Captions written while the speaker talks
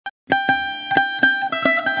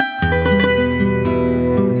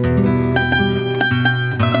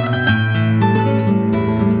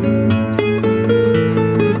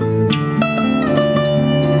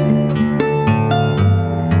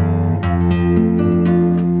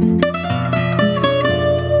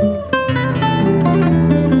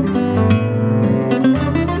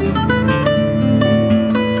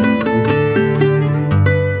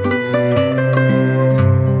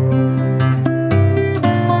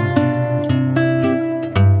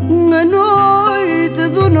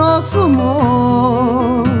nosso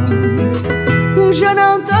amor já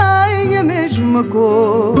não tem a mesma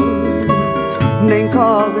cor, nem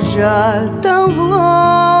corre já tão veloz.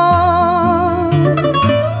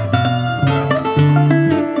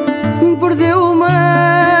 Perdeu o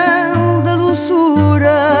mel da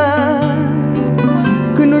doçura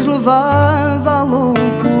que nos levava à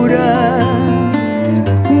loucura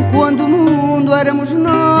quando o mundo éramos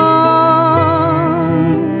nós.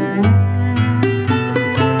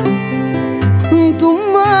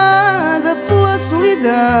 Tomada pela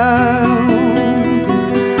solidão,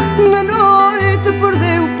 na noite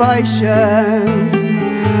perdeu paixão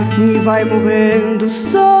e vai morrendo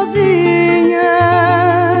sozinha.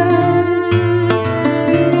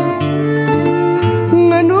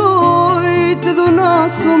 Na noite do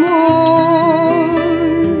nosso amor,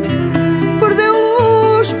 perdeu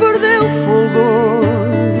luz, perdeu fulgor,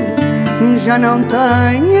 já não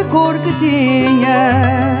tem a cor que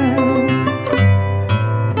tinha.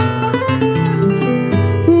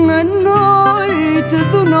 Na noite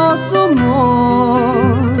do nosso amor,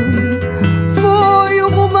 foi o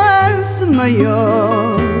romance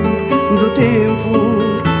maior do tempo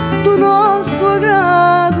do nosso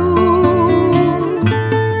agrado.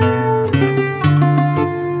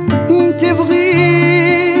 Teve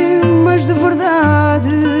rimas de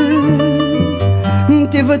verdade,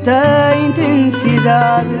 teve até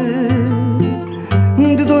intensidade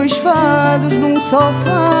de dois fados num só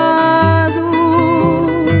fado.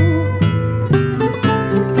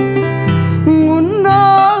 O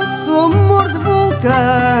nosso amor de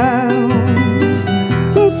vulcão,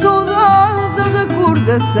 saudosa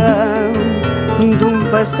recordação de um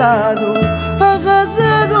passado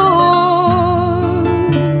arrasador,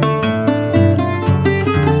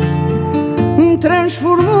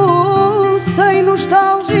 transformou-se em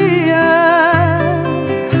nostalgia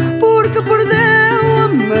porque perdeu a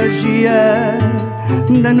magia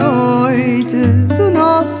da noite do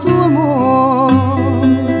nosso amor.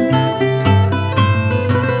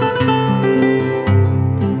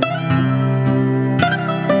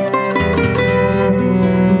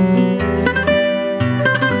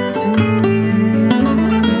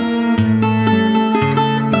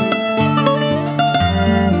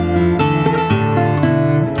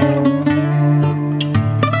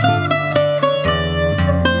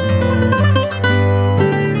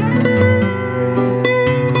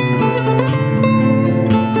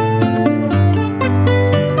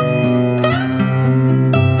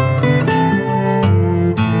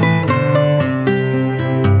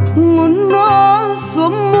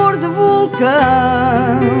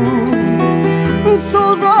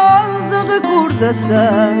 Saudosa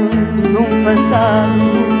recordação de um passado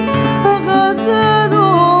arrasador.